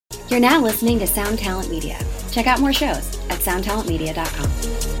You're now listening to Sound Talent Media. Check out more shows at soundtalentmedia.com.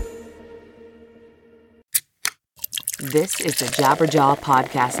 This is the Jabberjaw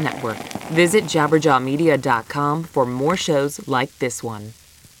Podcast Network. Visit jabberjawmedia.com for more shows like this one.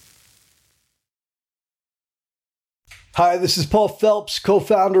 Hi, this is Paul Phelps,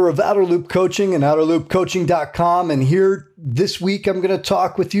 co-founder of Outer Loop Coaching and outerloopcoaching.com. And here this week, I'm going to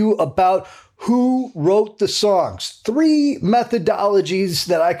talk with you about who wrote the songs. 3 methodologies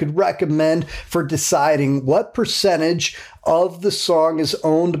that I could recommend for deciding what percentage of the song is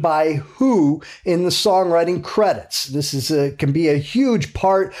owned by who in the songwriting credits. This can be a huge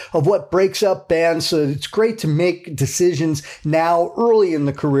part of what breaks up bands. So it's great to make decisions now early in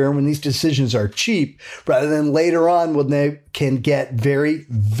the career when these decisions are cheap, rather than later on when they can get very,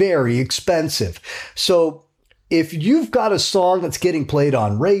 very expensive. So if you've got a song that's getting played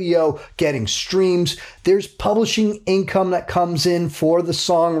on radio, getting streams, there's publishing income that comes in for the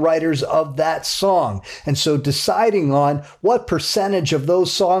songwriters of that song. And so deciding on what percentage of those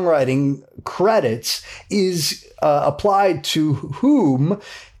songwriting credits is applied to whom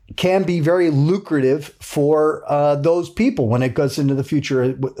can be very lucrative for those people when it goes into the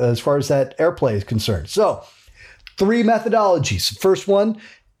future as far as that airplay is concerned. So 3 methodologies. First one,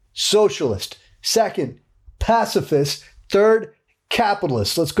 socialist. Second, pacifist. Third,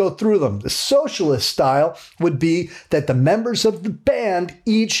 capitalist. Let's go through them. The socialist style would be that the members of the band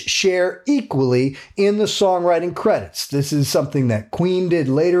each share equally in the songwriting credits. This is something that Queen did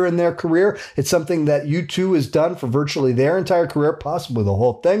later in their career. It's something that U2 has done for virtually their entire career, possibly the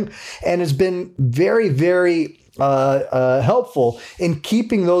whole thing, and has been very, very helpful in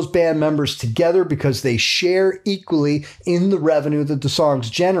keeping those band members together because they share equally in the revenue that the songs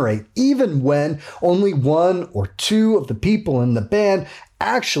generate, even when only 1 or 2 of the people in the band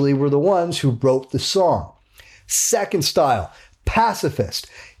actually were the ones who wrote the song. Second style, pacifist.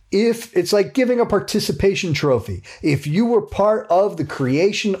 If it's like giving a participation trophy, if you were part of the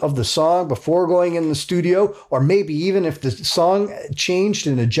creation of the song before going in the studio, or maybe even if the song changed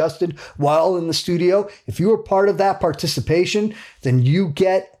and adjusted while in the studio, if you were part of that participation, then you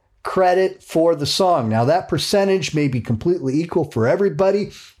get credit for the song. Now that percentage may be completely equal for everybody.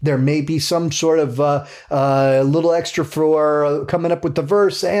 There may be some sort of little extra for coming up with the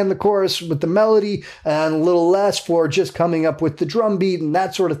verse and the chorus with the melody, and a little less for just coming up with the drum beat and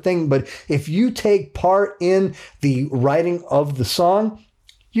that sort of thing. But if you take part in the writing of the song,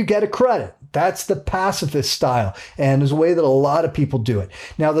 you get a credit. That's the pacifist style, and is a way that a lot of people do it.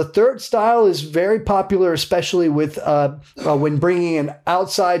 Now, the third style is very popular, especially with when bringing in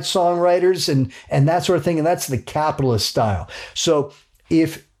outside songwriters and that sort of thing, and that's the capitalist style. So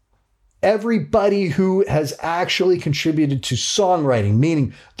if everybody who has actually contributed to songwriting,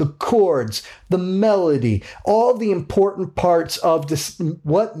 meaning the chords, the melody, all the important parts of this,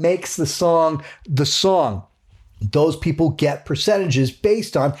 what makes the song, those people get percentages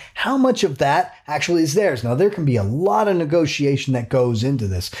based on how much of that actually is theirs. Now, there can be a lot of negotiation that goes into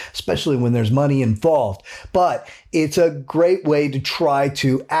this, especially when there's money involved, but it's a great way to try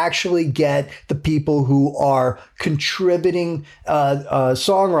to actually get the people who are contributing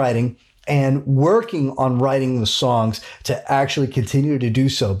songwriting and working on writing the songs to actually continue to do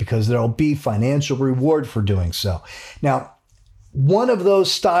so, because there'll be financial reward for doing so. Now, one of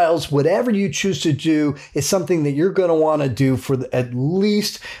those styles, whatever you choose to do, is something that you're going to want to do at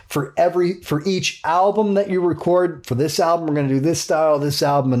least for each album that you record. For this album, we're going to do this style, this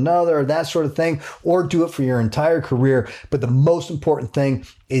album, another, that sort of thing, or do it for your entire career. But the most important thing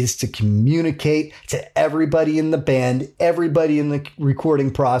is to communicate to everybody in the band, everybody in the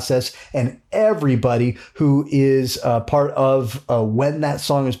recording process, and everybody who is part of when that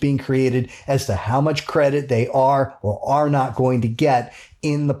song is being created as to how much credit they are or are not going to get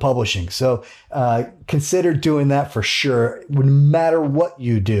in the publishing. So consider doing that for sure, no matter what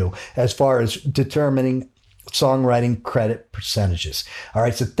you do as far as determining songwriting credit percentages. All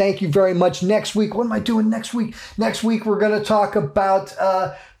right, so thank you very much. Next week, what am I doing next week? Next week, we're going to talk about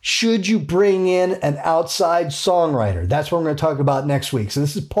should you bring in an outside songwriter? That's what we're going to talk about next week. So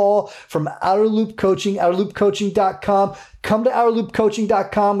this is Paul from Outer Loop Coaching, outerloopcoaching.com. Come to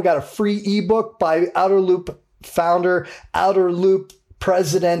outerloopcoaching.com. We got a free ebook by Outer Loop founder, Outer Loop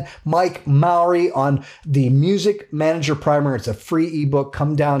President Mike Mowery on the Music Manager Primer. It's a free ebook.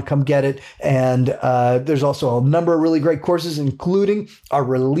 Come down, come get it. And there's also a number of really great courses, including our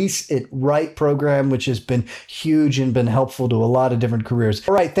Release It Right program, which has been huge and been helpful to a lot of different careers.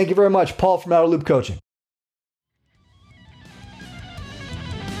 All right. Thank you very much. Paul from Outer Loop Coaching.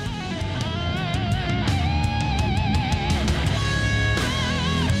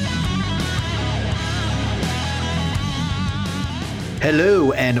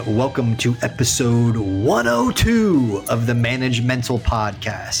 Hello and welcome to episode 102 of the Managemental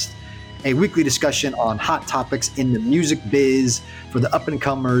Podcast, a weekly discussion on hot topics in the music biz for the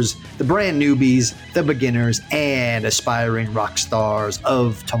up-and-comers, the brand newbies, the beginners, and aspiring rock stars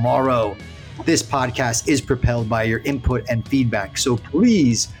of tomorrow. This podcast is propelled by your input and feedback, so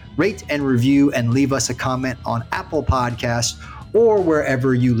please rate and review and leave us a comment on Apple Podcasts or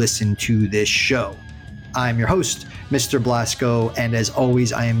wherever you listen to this show. I'm your host, Mr. Blasco, and as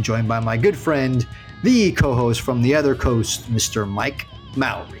always, I am joined by my good friend, the co-host from the other coast, Mr. Mike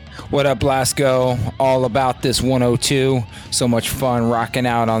Mowry. What up, Blasco? All about this 102. So much fun rocking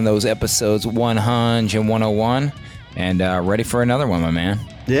out on those episodes 100 and 101, and ready for another one, my man.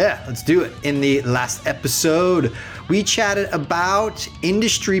 Yeah, let's do it. In the last episode, we chatted about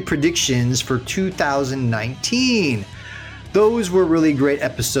industry predictions for 2019. Those were really great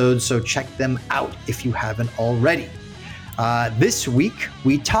episodes, so check them out if you haven't already. This week,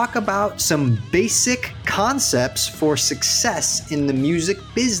 we talk about some basic concepts for success in the music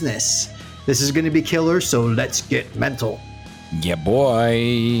business. This is going to be killer, so let's get mental. Yeah,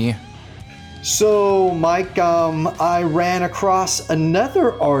 boy. So, Mike, I ran across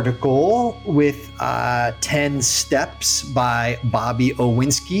another article with 10 Steps by Bobby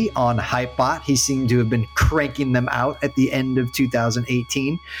Owinski on Hypebot. He seemed to have been cranking them out at the end of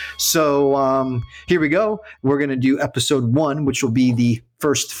 2018. So here we go. We're going to do episode 1, which will be the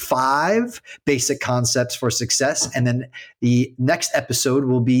first 5 basic concepts for success. And then the next episode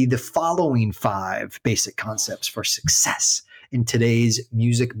will be the following 5 basic concepts for success in today's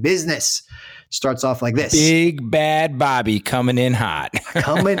music business. Starts off like this. Big Bad Bobby coming in hot.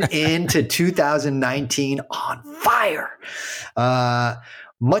 Coming into 2019 on fire.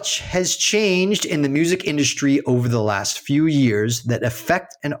 Much has changed in the music industry over the last few years that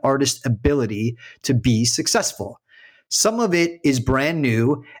affect an artist's ability to be successful. Some of it is brand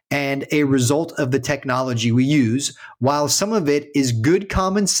new and a result of the technology we use, while some of it is good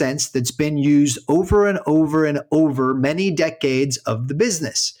common sense that's been used over and over and over many decades of the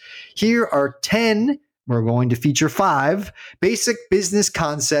business. Here are 10, we're going to feature 5, basic business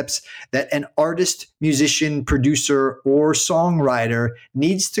concepts that an artist, musician, producer, or songwriter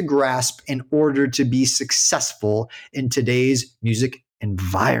needs to grasp in order to be successful in today's music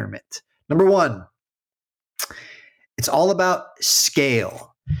environment. Number 1. It's all about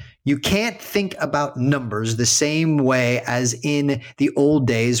scale. You can't think about numbers the same way as in the old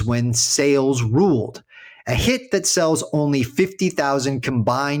days when sales ruled. A hit that sells only 50,000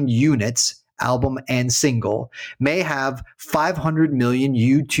 combined units, album and single, may have 500 million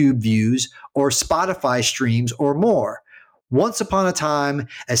YouTube views or Spotify streams or more. Once upon a time,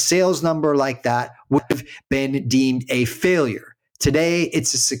 a sales number like that would have been deemed a failure. Today,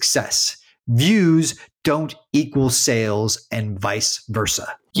 it's a success. Views don't equal sales and vice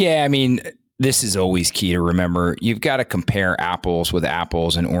versa. Yeah, I mean, this is always key to remember. You've got to compare apples with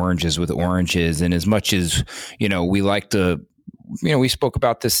apples and oranges with oranges. And as much as, we like to, we spoke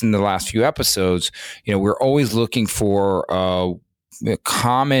about this in the last few episodes, we're always looking for a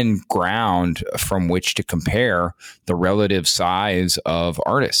common ground from which to compare the relative size of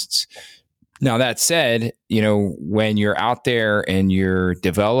artists. Now, that said, when you're out there and you're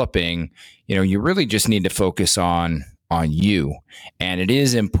developing, you really just need to focus on you. And it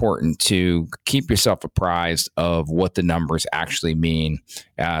is important to keep yourself apprised of what the numbers actually mean.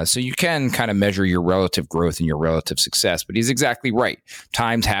 So you can kind of measure your relative growth and your relative success. But he's exactly right.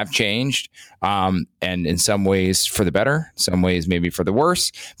 Times have changed. And in some ways for the better, some ways maybe for the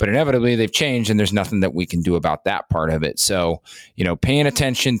worse. But inevitably they've changed and there's nothing that we can do about that part of it. So, paying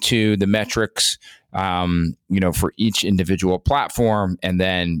attention to the metrics, for each individual platform, and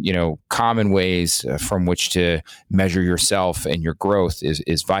then, common ways from which to measure yourself and your growth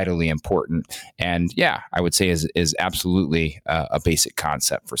is vitally important. And yeah, I would say is absolutely a basic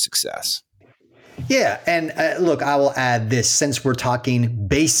concept for success. Yeah. And look, I will add this, since we're talking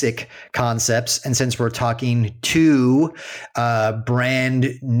basic concepts and since we're talking to brand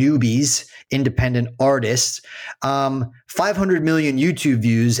newbies, independent artists, 500 million YouTube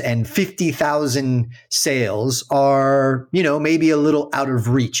views and 50,000 sales are, maybe a little out of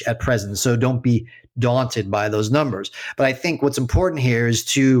reach at present. So don't be daunted by those numbers. But I think what's important here is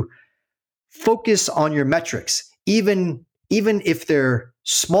to focus on your metrics, even if they're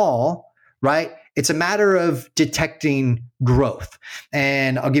small, right? It's a matter of detecting growth.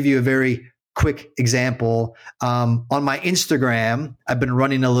 And I'll give you a very quick example. On my Instagram, I've been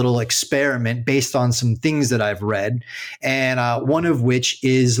running a little experiment based on some things that I've read. And one of which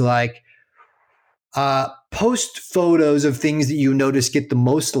is like, post photos of things that you notice get the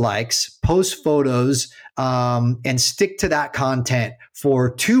most likes, post photos and stick to that content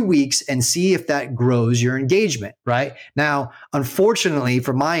for 2 weeks and see if that grows your engagement, right? Now, unfortunately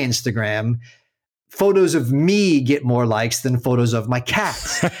for my Instagram, photos of me get more likes than photos of my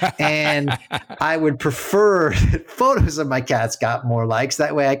cats. And I would prefer that photos of my cats got more likes.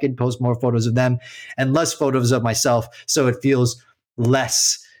 That way I could post more photos of them and less photos of myself. So it feels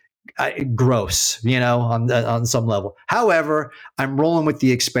less gross, on some level. However, I'm rolling with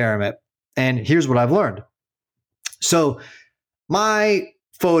the experiment. And here's what I've learned. So my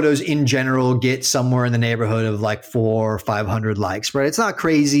photos in general get somewhere in the neighborhood of like 400 or 500 likes, right? It's not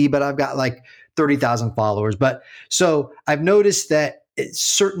crazy, but I've got like 30,000 followers. But so I've noticed that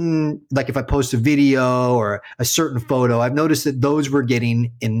certain, like if I post a video or a certain photo, I've noticed that those were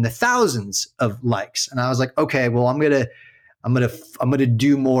getting in the thousands of likes. And I was like, okay, well, I'm going to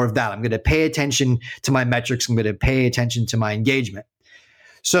do more of that. I'm going to pay attention to my metrics. I'm going to pay attention to my engagement.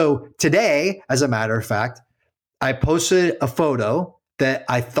 So today, as a matter of fact, I posted a photo that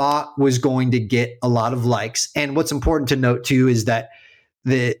I thought was going to get a lot of likes. And what's important to note too is that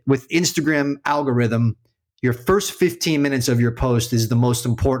with Instagram algorithm, your first 15 minutes of your post is the most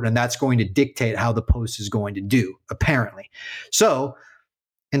important, and that's going to dictate how the post is going to do, apparently. So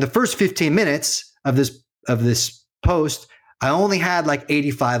in the first 15 minutes of this post, I only had like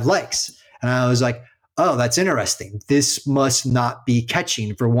 85 likes. And I was like, oh, that's interesting. This must not be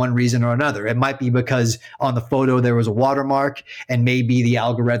catching for one reason or another. It might be because on the photo there was a watermark and maybe the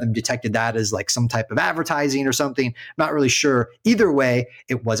algorithm detected that as like some type of advertising or something. I'm not really sure. Either way,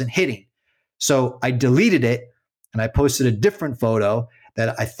 it wasn't hitting. So I deleted it and I posted a different photo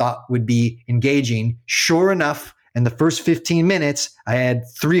that I thought would be engaging. Sure enough, in the first 15 minutes, I had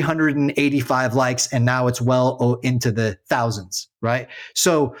 385 likes and now it's well into the thousands, right?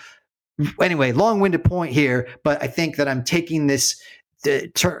 So anyway, long-winded point here, but I think that I'm taking this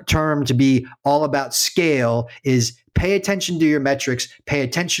term to be all about scale is pay attention to your metrics, pay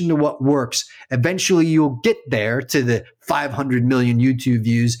attention to what works. Eventually you'll get there to the 500 million YouTube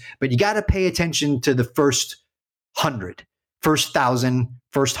views, but you got to pay attention to the first 100, first 1,000,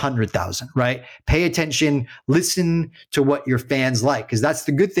 first 100,000, right? Pay attention, listen to what your fans like, because that's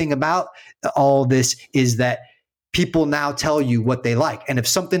the good thing about all this is that people now tell you what they like. And if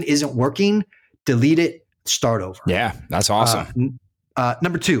something isn't working, delete it, start over. Yeah, that's awesome.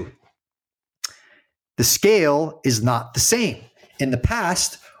 Number 2, the scale is not the same. In the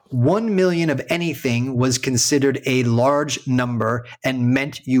past, 1 million of anything was considered a large number and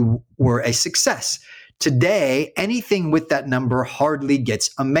meant you were a success. Today, anything with that number hardly gets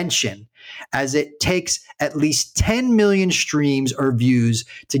a mention, as it takes at least 10 million streams or views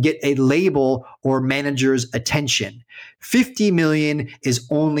to get a label or manager's attention. 50 million is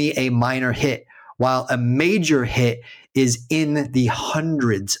only a minor hit, while a major hit is in the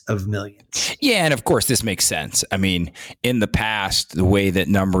hundreds of millions. Yeah, and of course, this makes sense. I mean, in the past, the way that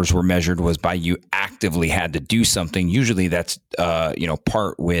numbers were measured was by you actively had to do something. Usually that's,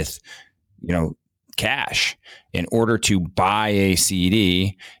 part with, cash. In order to buy a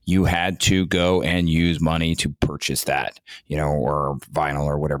CD, you had to go and use money to purchase that, or vinyl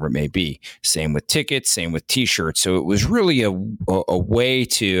or whatever it may be. Same with tickets, same with T-shirts. So it was really a way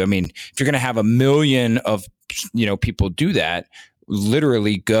to, if you're going to have 1 million of, people do that,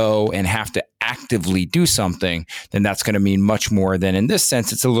 literally go and have to actively do something, then that's going to mean much more than in this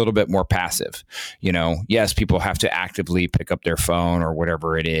sense. It's a little bit more passive. Yes, people have to actively pick up their phone or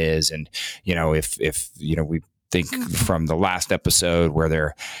whatever it is. And, if we think from the last episode where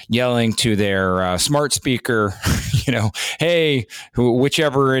they're yelling to their smart speaker, hey,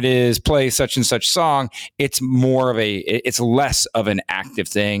 whichever it is, play such and such song. It's less of an active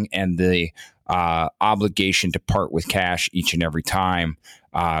thing. And the obligation to part with cash each and every time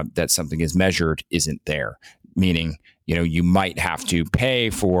that something is measured isn't there. Meaning, you might have to pay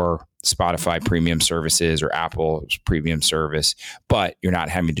for Spotify premium services or Apple's premium service, but you're not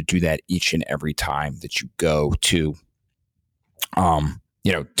having to do that each and every time that you go to,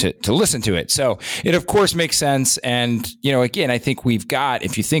 to listen to it. So it of course makes sense. And, again, I think we've got,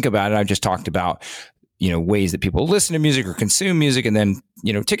 if you think about it, I've just talked about, ways that people listen to music or consume music, and then,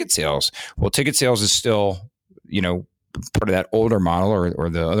 ticket sales. Well, ticket sales is still, part of that older model or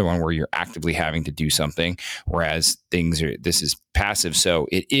the other one where you're actively having to do something, whereas this is passive. So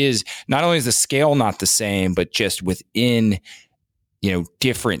it is not only is the scale not the same, but just within,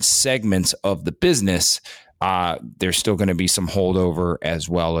 different segments of the business, there's still going to be some holdover as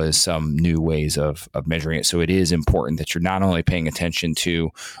well as some new ways of measuring it. So it is important that you're not only paying attention to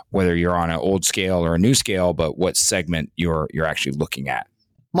whether you're on an old scale or a new scale, but what segment you're actually looking at.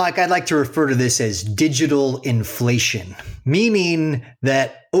 Mike, I'd like to refer to this as digital inflation, meaning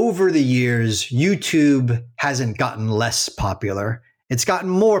that over the years, YouTube hasn't gotten less popular. It's gotten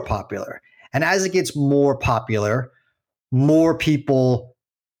more popular. And as it gets more popular, more people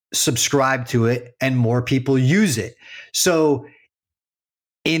subscribe to it and more people use it. So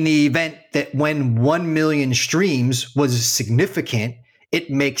in the event that when 1 million streams was significant, it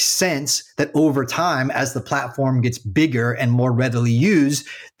makes sense that over time, as the platform gets bigger and more readily used,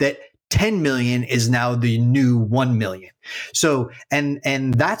 that 10 million is now the new 1 million. So,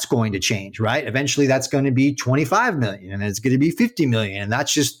 and that's going to change, right? Eventually that's going to be 25 million and it's going to be 50 million. And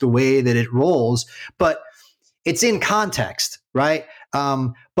that's just the way that it rolls. But it's in context, right?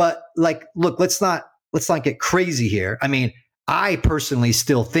 But like, look, let's not get crazy here. I mean, I personally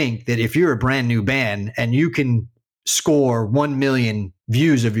still think that if you're a brand new band and you can score 1 million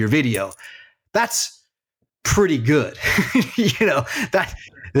views of your video, that's pretty good.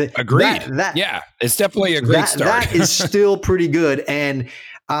 Agreed. Yeah, it's definitely a great start. That is still pretty good. And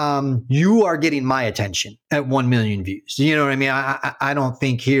you are getting my attention at 1 million views. You know what I mean? I don't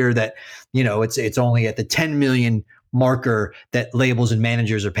think here that, it's only at the 10 million marker that labels and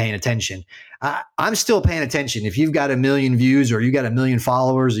managers are paying attention. I'm still paying attention. If you've got 1 million views or you got 1 million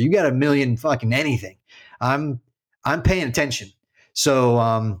followers or you got 1 million fucking anything, I'm paying attention.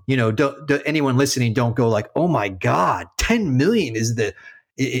 So, don't anyone listening, don't go like, oh my God, 10 million is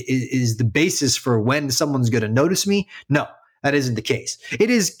the basis for when someone's going to notice me. No, that isn't the case. It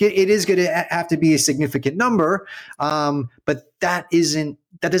is going to have to be a significant number. But that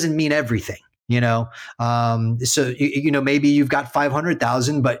doesn't mean everything, So, maybe you've got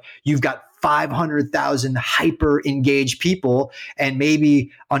 500,000, but you've got 500,000 hyper engaged people. And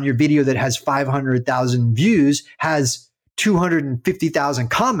maybe on your video that has 500,000 views has 250,000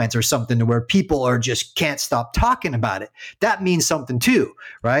 comments or something to where people are just can't stop talking about it. That means something too,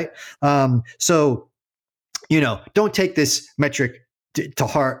 right? So, don't take this metric to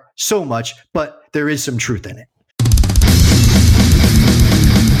heart so much, but there is some truth in it.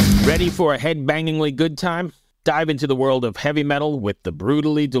 Ready for a head-bangingly good time? Dive into the world of heavy metal with the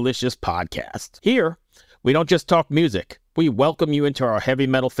Brutally Delicious podcast. Here, we don't just talk music. We welcome you into our heavy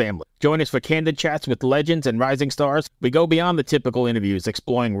metal family. Join us for candid chats with legends and rising stars. We go beyond the typical interviews,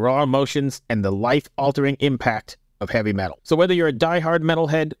 exploring raw emotions and the life-altering impact of heavy metal. So whether you're a diehard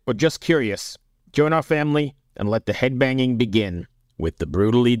metalhead or just curious, join our family and let the headbanging begin with the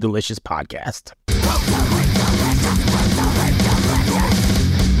Brutally Delicious podcast.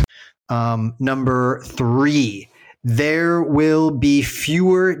 Number 3, there will be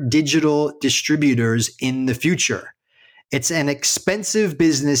fewer digital distributors in the future. It's an expensive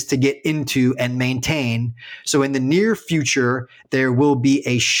business to get into and maintain. So in the near future, there will be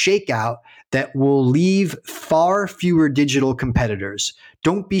a shakeout that will leave far fewer digital competitors.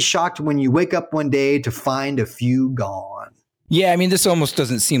 Don't be shocked when you wake up one day to find a few gone. Yeah, I mean, this almost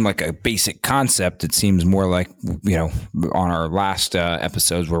doesn't seem like a basic concept. It seems more like, on our last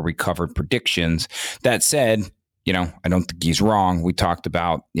episodes where we covered predictions. That said, I don't think he's wrong. We talked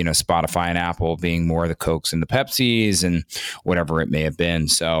about, Spotify and Apple being more the Cokes and the Pepsis and whatever it may have been.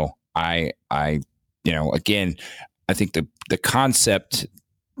 So again, I think the concept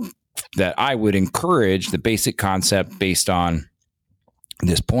that I would encourage, the basic concept based on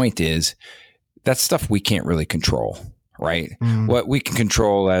this point is that's stuff we can't really control. Right. What we can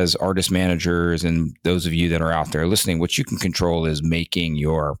control as artist managers and those of you that are out there listening, what you can control is making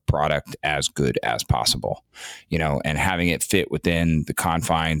your product as good as possible, and having it fit within the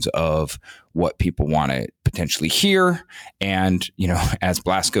confines of what people want to potentially hear. And, as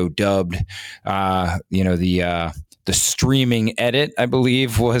Blasko dubbed, the streaming edit, I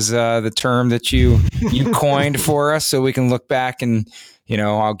believe, was the term that you coined for us. So we can look back and,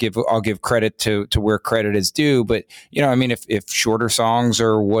 I'll give credit to where credit is due. But, if shorter songs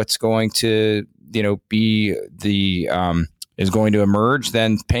are what's going to, be is going to emerge,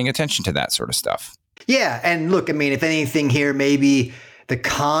 then paying attention to that sort of stuff. Yeah. And look, if anything here, maybe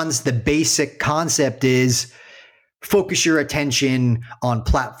the basic concept is focus your attention on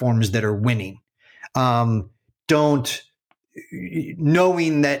platforms that are winning. Don't,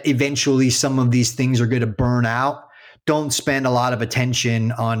 knowing that eventually some of these things are going to burn out, don't spend a lot of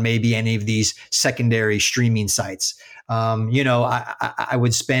attention on maybe any of these secondary streaming sites. I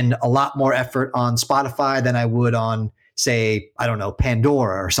would spend a lot more effort on Spotify than I would on, say, I don't know,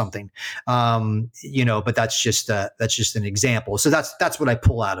 Pandora or something. But that's just an example. So that's what I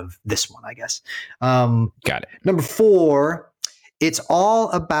pull out of this one, I guess. Got it. Number 4, it's all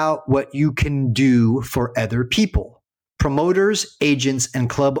about what you can do for other people. Promoters, agents, and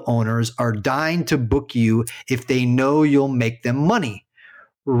club owners are dying to book you if they know you'll make them money.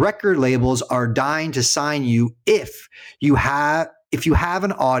 record labels are dying to sign you if you have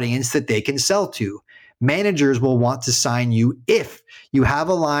an audience that they can sell to. Managers will want to sign you if you have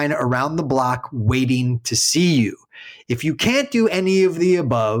a line around the block waiting to see you. If you can't do any of the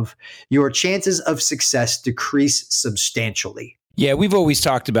above, your chances of success decrease substantially. Yeah, we've always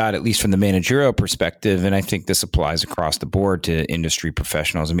talked about, at least from the managerial perspective, and I think this applies across the board to industry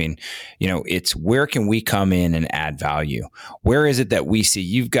professionals. I mean, it's where can we come in and add value? Where is it that we see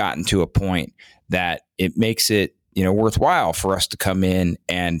you've gotten to a point that it makes it, worthwhile for us to come in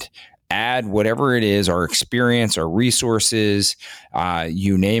and add whatever it is, our experience, our resources,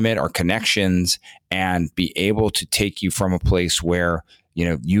 you name it, our connections, and be able to take you from a place where,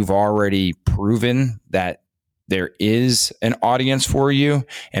 you've already proven that there is an audience for you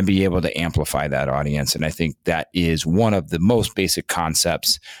and be able to amplify that audience. And I think that is one of the most basic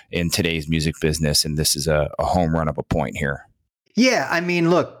concepts in today's music business. And this is a home run of a point here. Yeah. I mean,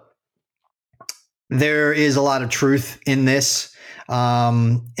 look, there is a lot of truth in this.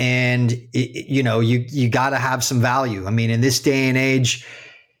 And you got to have some value. I mean, in this day and age,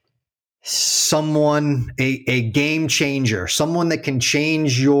 a game changer, someone that can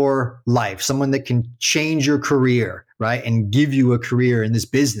change your life, someone that can change your career, right? And give you a career in this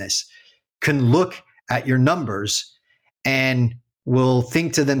business can look at your numbers and will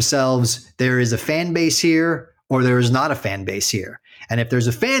think to themselves, there is a fan base here or there is not a fan base here. And if there's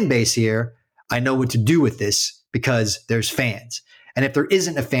a fan base here, I know what to do with this because there's fans. And if there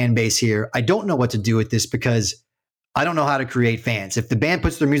isn't a fan base here, I don't know what to do with this because I don't know how to create fans. If the band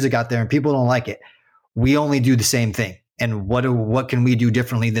puts their music out there and people don't like it, we only do the same thing. And what can we do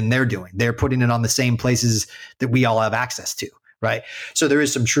differently than they're doing? They're putting it on the same places that we all have access to, right? So there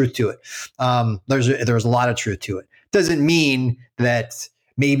is some truth to it. There's a lot of truth to it. Doesn't mean that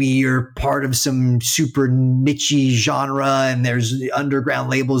maybe you're part of some super niche genre and there's underground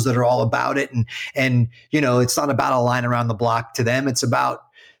labels that are all about it. And it's not about a line around the block to them. It's about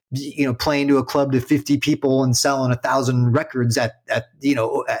playing to a club to 50 people and selling 1,000 records at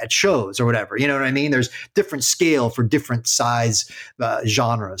shows or whatever. You know what I mean? There's different scale for different size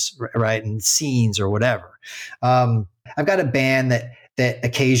genres, right? And scenes or whatever. I've got a band that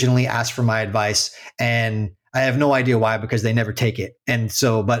occasionally asks for my advice, and I have no idea why, because they never take it. And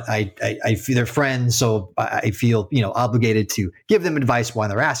so, but I feel they're friends. So I feel, obligated to give them advice while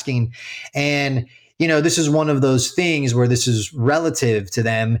they're asking. And this is one of those things where this is relative to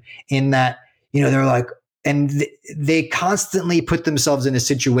them in that, they're like, and they constantly put themselves in a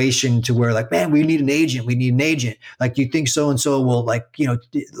situation to where like, man, we need an agent. We need an agent. Like, you think so-and-so will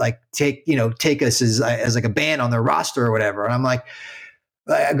take us as like a band on their roster or whatever. And I'm like,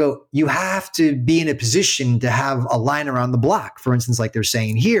 I go, you have to be in a position to have a line around the block, for instance, like they're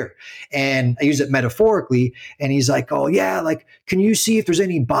saying here. And I use it metaphorically. And he's like, oh yeah, like, can you see if there's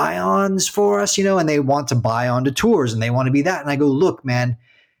any buy-ons for us? And they want to buy onto tours and they want to be that. And I go, look, man,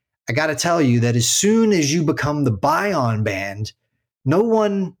 I got to tell you that as soon as you become the buy-on band, no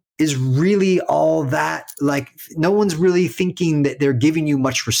one is really all that, like, no one's really thinking that they're giving you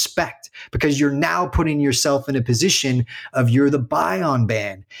much respect, because you're now putting yourself in a position of you're the buy-on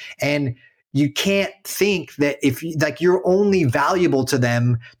band. And you can't think that if you're only valuable to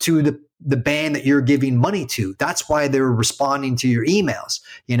them, to the band that you're giving money to. That's why they're responding to your emails,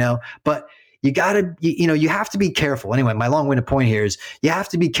 but you gotta, you have to be careful. Anyway, my long-winded point here is you have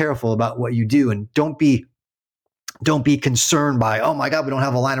to be careful about what you do, and don't be concerned by, oh my God, we don't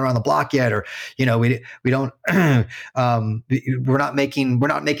have a line around the block yet, or we don't we're not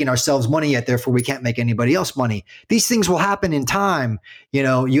making ourselves money yet, therefore we can't make anybody else money. These things will happen in time.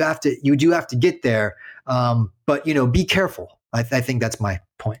 You do have to get there, but be careful. I think that's my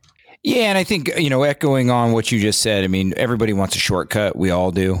point. Yeah, and I think echoing on what you just said, I mean, everybody wants a shortcut. We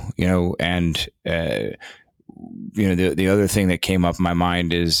all do, and the other thing that came up in my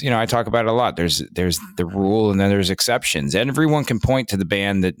mind is, I talk about it a lot. There's the rule and then there's exceptions. And everyone can point to the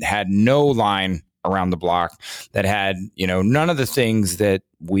band that had no line around the block, that had, none of the things that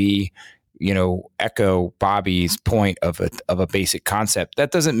we, echo Bobby's point of a basic concept.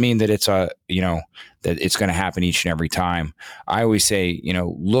 That doesn't mean that it's that it's going to happen each and every time. I always say,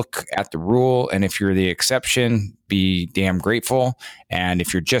 look at the rule, and if you're the exception, be damn grateful. And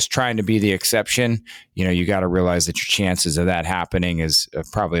if you're just trying to be the exception, you got to realize that your chances of that happening is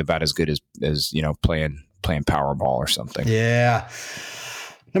probably about as good as playing Powerball or something. Yeah.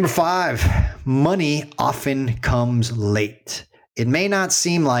 Number 5, money often comes late. It may not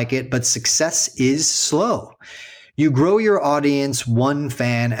seem like it, but success is slow. You grow your audience one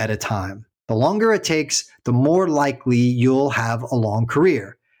fan at a time. The longer it takes, the more likely you'll have a long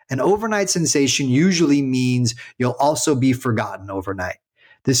career. An overnight sensation usually means you'll also be forgotten overnight.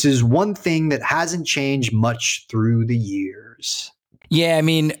 This is one thing that hasn't changed much through the years. Yeah, I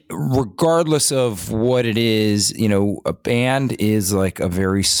mean, regardless of what it is, a band is like a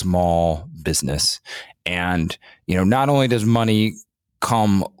very small business. And, not only does money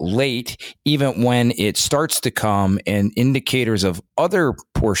come late, even when it starts to come, and indicators of other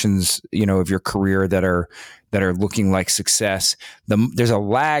portions, of your career that are looking like success, there's a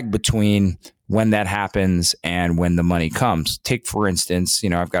lag between when that happens and when the money comes. Take, for instance,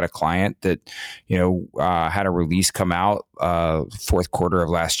 I've got a client that, had a release come out fourth quarter of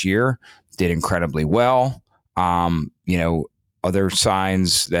last year, did incredibly well. Other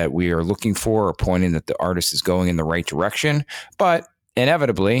signs that we are looking for are pointing that the artist is going in the right direction. But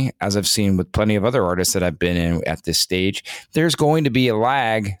inevitably, as I've seen with plenty of other artists that I've been in at this stage, there's going to be a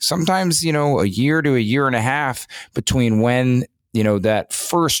lag, sometimes, a year to a year and a half between when, that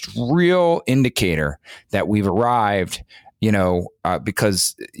first real indicator that we've arrived,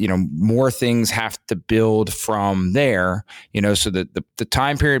 because, more things have to build from there, so that the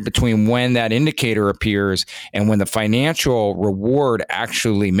time period between when that indicator appears and when the financial reward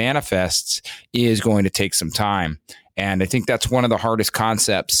actually manifests is going to take some time. And I think that's one of the hardest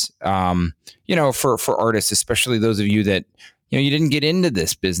concepts, for artists, especially those of you that, you didn't get into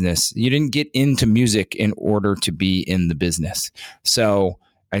this business. You didn't get into music in order to be in the business. So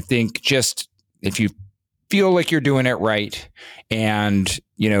I think just if you feel like you're doing it right and,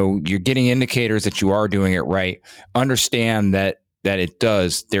 you're getting indicators that you are doing it right, understand that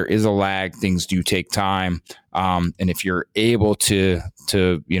there is a lag. Things do take time. And if you're able to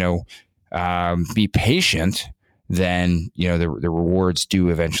be patient, then, the rewards do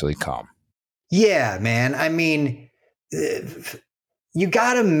eventually come. Yeah, man. I mean, you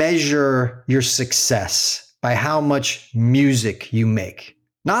got to measure your success by how much music you make,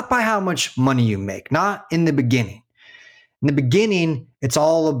 not by how much money you make, not in the beginning. In the beginning, it's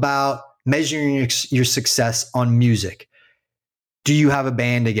all about measuring your success on music. Do you have a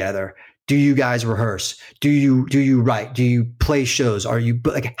band together? Do you guys rehearse? Do you write? Do you play shows?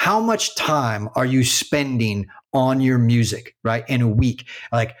 How much time are you spending on your music, right? In a week?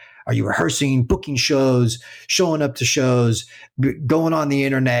 Are you rehearsing, booking shows, showing up to shows, going on the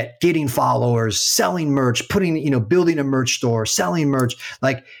internet, getting followers, selling merch, building a merch store, selling merch?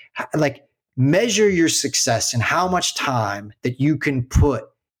 Measure your success and how much time that you can put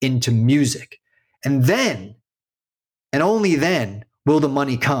into music. And then, and only then, will the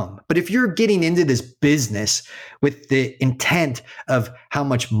money come. But if you're getting into this business with the intent of how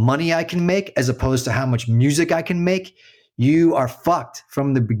much money I can make as opposed to how much music I can make, you are fucked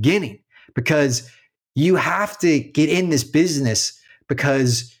from the beginning, because you have to get in this business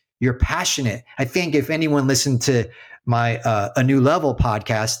because you're passionate. I think if anyone listened to my A New Level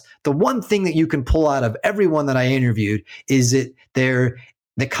podcast, the one thing that you can pull out of everyone that I interviewed is that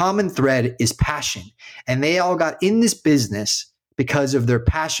the common thread is passion. And they all got in this business because of their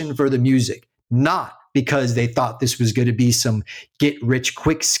passion for the music, not because they thought this was going to be some get rich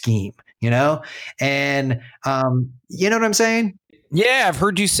quick scheme. And you know what I'm saying? Yeah, I've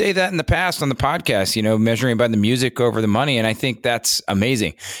heard you say that in the past on the podcast, measuring by the music over the money. And I think that's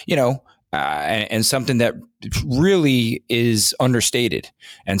amazing, and something that really is understated.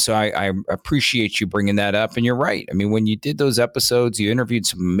 And so I appreciate you bringing that up. And you're right. I mean, when you did those episodes, you interviewed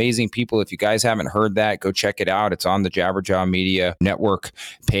some amazing people. If you guys haven't heard that, go check it out. It's on the Jabberjaw Media Network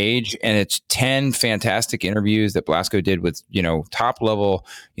page. And it's 10 fantastic interviews that Blasko did with, top level,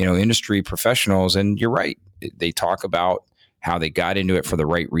 industry professionals. And you're right. They talk about how they got into it for the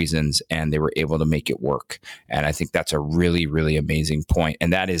right reasons and they were able to make it work. And I think that's a really, really amazing point.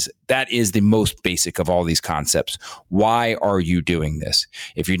 And that is the most basic of all these concepts. Why are you doing this?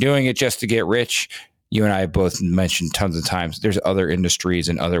 If you're doing it just to get rich, you and I have both mentioned tons of times, there's other industries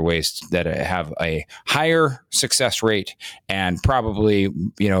and other ways that have a higher success rate and probably,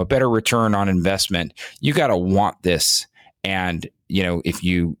 a better return on investment. You got to want this. And, if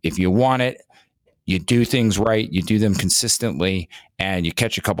you want it, you do things right, you do them consistently, and you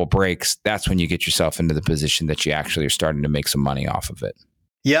catch a couple breaks. That's when you get yourself into the position that you actually are starting to make some money off of it.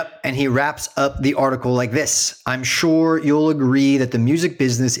 Yep. And he wraps up the article like this. I'm sure you'll agree that the music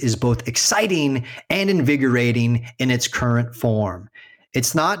business is both exciting and invigorating in its current form.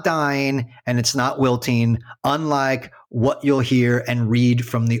 It's not dying and it's not wilting, unlike what you'll hear and read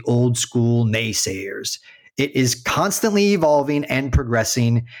from the old school naysayers. It is constantly evolving and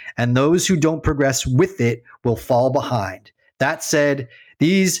progressing, and those who don't progress with it will fall behind. That said,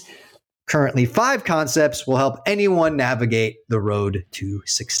 these currently 5 concepts will help anyone navigate the road to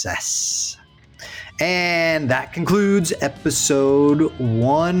success. And that concludes episode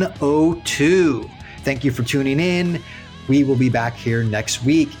 102. Thank you for tuning in. We will be back here next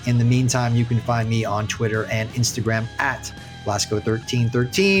week. In the meantime, you can find me on Twitter and Instagram at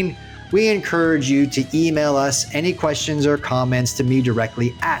Blasco1313. We encourage you to email us any questions or comments to me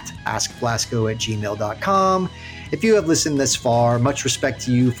directly at askblasco@gmail.com. If you have listened this far, much respect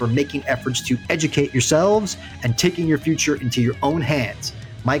to you for making efforts to educate yourselves and taking your future into your own hands.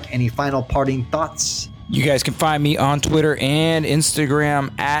 Mike, any final parting thoughts? You guys can find me on Twitter and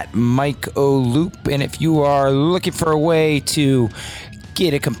Instagram at Mike O'Loop. And if you are looking for a way to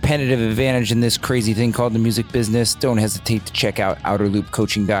get a competitive advantage in this crazy thing called the music business, don't hesitate to check out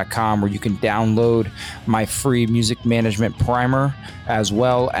outerloopcoaching.com, where you can download my free music management primer, as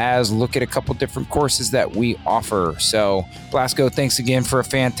well as look at a couple different courses that we offer. So, Blasco, thanks again for a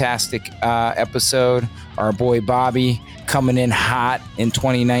fantastic episode. Our boy Bobby coming in hot in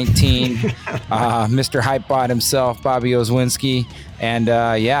 2019. Mr. Hypebot himself, Bobby Ozwinski. And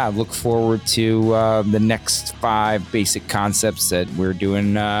look forward to the next 5 basic concepts that we're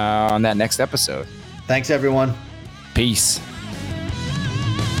doing on that next episode. Thanks, everyone. Peace.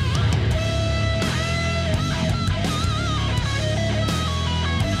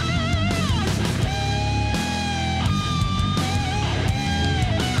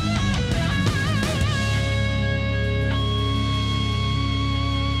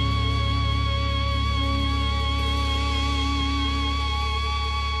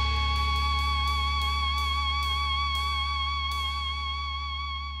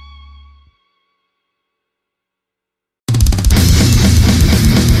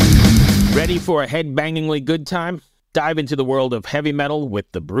 Ready for a head-bangingly good time? Dive into the world of heavy metal with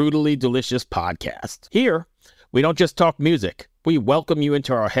the Brutally Delicious podcast. Here, we don't just talk music. We welcome you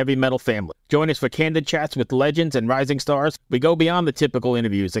into our heavy metal family. Join us for candid chats with legends and rising stars. We go beyond the typical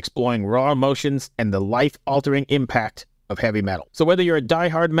interviews, exploring raw emotions and the life-altering impact of heavy metal. So whether you're a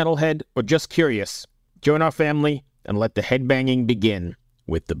diehard metalhead or just curious, join our family and let the headbanging begin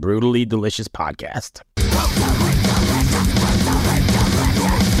with the Brutally Delicious podcast.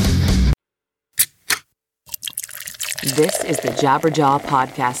 This is the Jabberjaw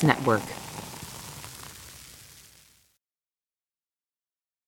Podcast Network.